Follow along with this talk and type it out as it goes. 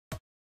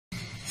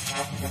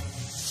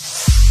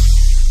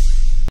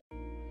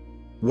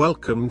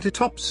Welcome to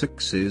Top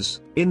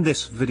 6s. In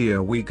this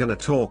video we gonna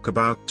talk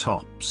about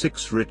top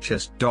 6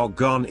 richest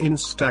dog on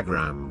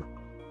Instagram.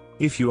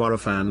 If you are a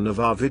fan of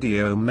our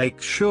video,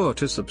 make sure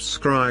to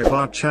subscribe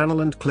our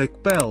channel and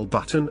click bell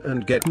button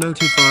and get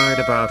notified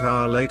about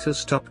our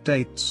latest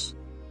updates.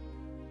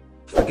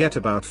 Forget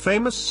about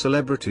famous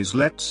celebrities,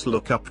 let's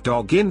look up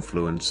dog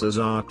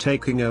influencers are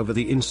taking over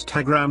the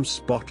Instagram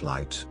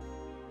spotlight.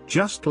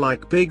 Just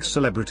like big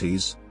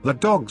celebrities, the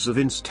dogs of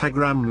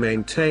Instagram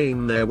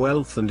maintain their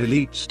wealth and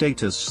elite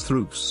status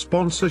through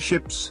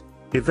sponsorships,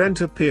 event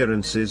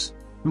appearances,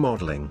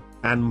 modeling,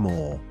 and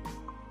more.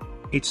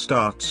 It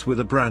starts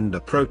with a brand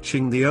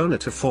approaching the owner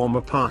to form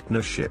a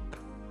partnership.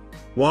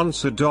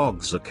 Once a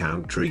dog's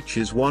account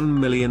reaches 1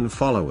 million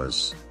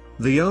followers,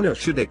 the owner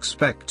should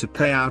expect to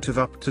pay out of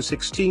up to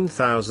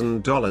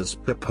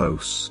 $16,000 per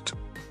post.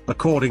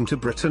 According to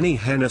Brittany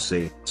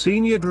Hennessy,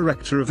 Senior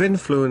Director of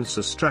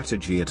Influencer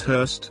Strategy at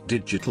Hearst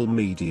Digital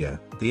Media,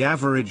 the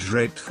average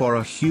rate for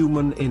a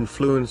human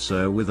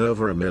influencer with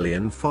over 1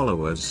 million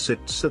followers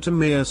sits at a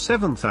mere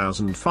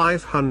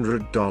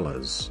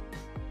 $7,500.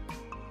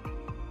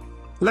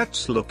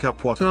 Let's look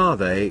up what are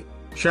they,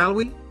 shall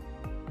we?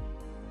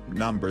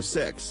 Number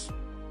 6.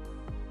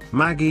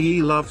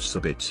 Maggie Loves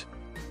a Bit.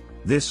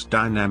 This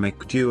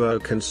dynamic duo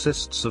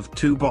consists of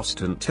two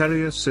Boston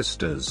Terrier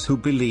sisters who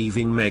believe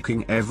in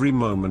making every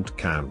moment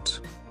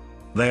count.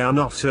 They are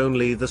not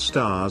only the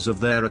stars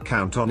of their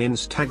account on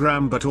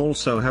Instagram but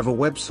also have a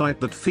website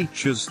that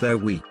features their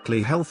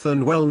weekly health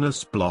and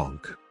wellness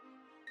blog.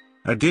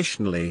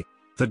 Additionally,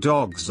 the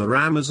dogs are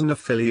Amazon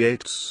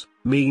affiliates,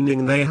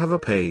 meaning they have a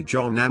page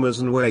on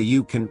Amazon where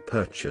you can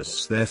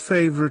purchase their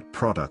favorite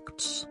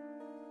products.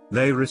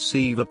 They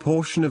receive a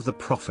portion of the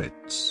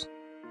profits.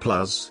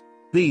 Plus,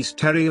 these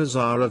terriers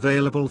are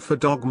available for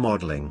dog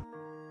modeling.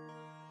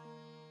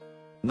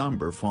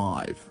 Number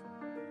 5.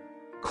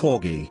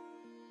 Corgi.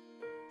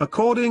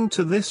 According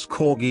to this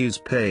Corgi's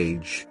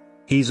page,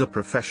 he's a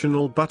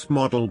professional butt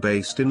model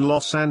based in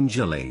Los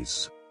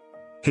Angeles.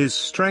 His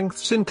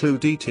strengths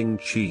include eating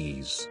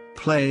cheese,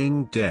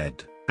 playing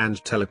dead,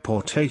 and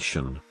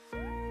teleportation.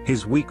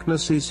 His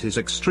weakness is his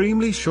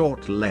extremely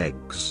short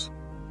legs.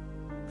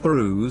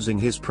 Perusing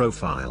his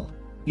profile,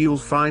 you'll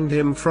find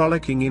him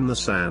frolicking in the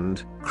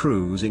sand,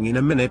 cruising in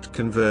a minute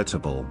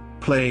convertible,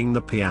 playing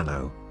the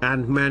piano,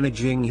 and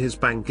managing his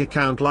bank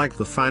account like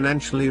the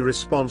financially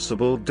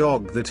responsible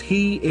dog that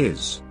he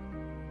is.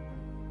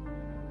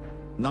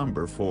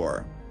 Number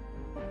 4.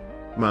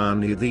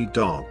 Marnie the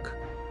dog.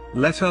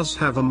 Let us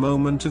have a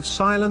moment of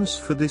silence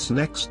for this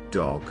next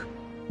dog.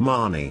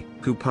 Marnie,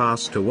 who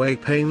passed away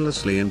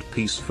painlessly and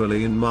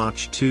peacefully in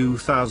March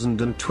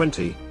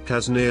 2020,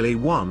 has nearly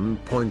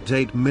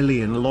 1.8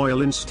 million loyal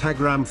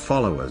Instagram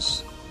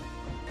followers.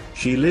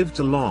 She lived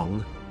a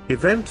long,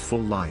 eventful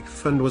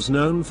life and was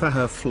known for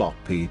her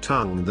floppy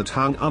tongue that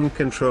hung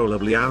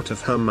uncontrollably out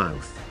of her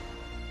mouth.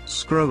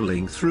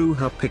 Scrolling through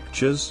her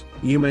pictures,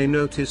 you may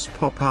notice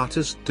pop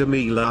artist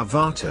Demi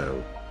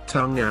Lovato,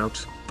 tongue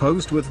out,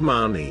 posed with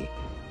Marnie.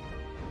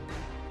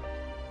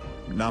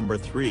 Number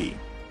 3.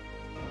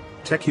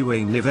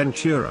 Tecuani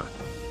Ventura.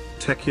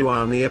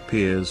 Tecuani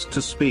appears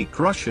to speak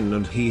Russian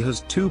and he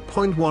has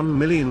 2.1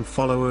 million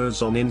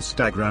followers on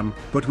Instagram,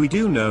 but we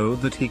do know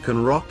that he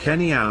can rock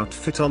any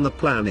outfit on the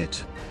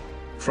planet.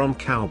 From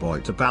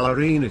cowboy to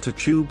ballerina to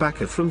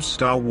Chewbacca from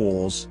Star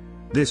Wars,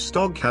 this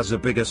dog has a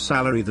bigger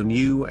salary than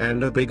you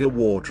and a bigger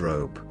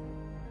wardrobe.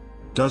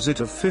 Does it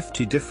have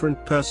 50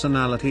 different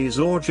personalities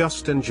or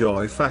just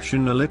enjoy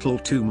fashion a little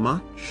too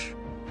much?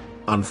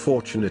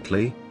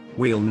 Unfortunately,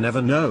 we'll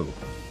never know.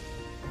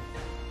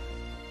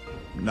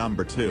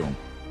 Number 2.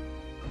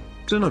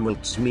 Tuna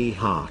Melts Me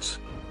Heart.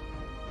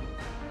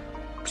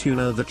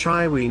 Tuna the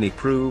Chiweenie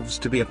proves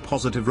to be a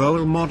positive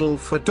role model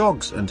for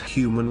dogs and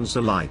humans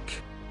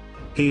alike.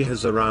 He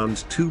has around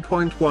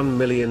 2.1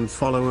 million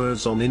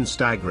followers on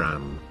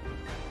Instagram.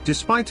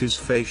 Despite his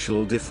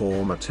facial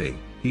deformity,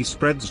 he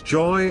spreads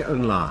joy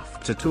and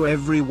laughter to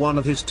every one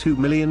of his 2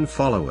 million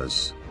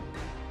followers.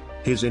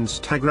 His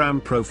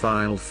Instagram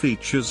profile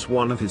features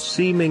one of his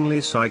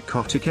seemingly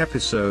psychotic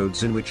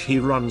episodes in which he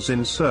runs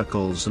in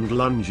circles and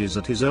lunges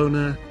at his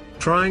owner,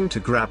 trying to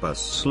grab a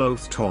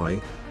sloth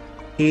toy.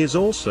 He is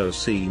also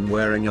seen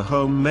wearing a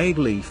homemade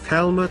leaf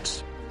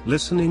helmet,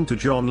 listening to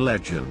John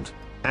Legend,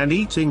 and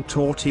eating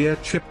tortilla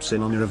chips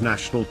in honor of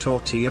National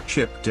Tortilla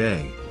Chip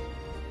Day.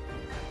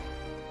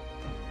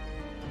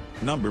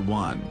 Number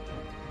 1.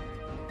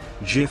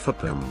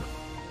 Jiffapum.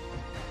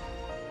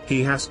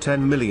 He has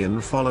 10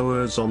 million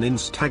followers on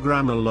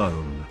Instagram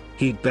alone.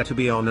 He'd better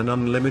be on an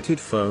unlimited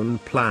phone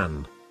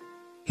plan.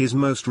 His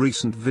most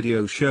recent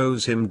video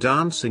shows him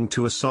dancing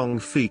to a song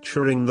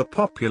featuring the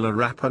popular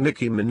rapper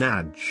Nicki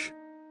Minaj.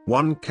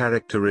 One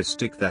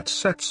characteristic that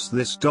sets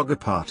this dog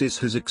apart is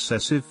his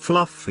excessive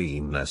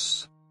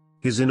fluffiness.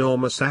 His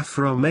enormous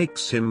afro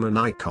makes him an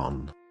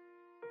icon.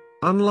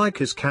 Unlike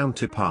his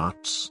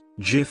counterparts,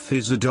 Jiff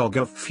is a dog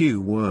of few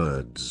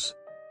words.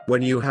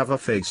 When you have a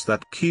face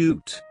that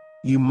cute,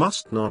 You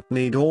must not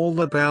need all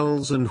the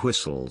bells and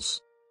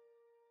whistles.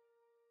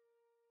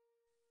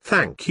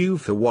 Thank you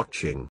for watching.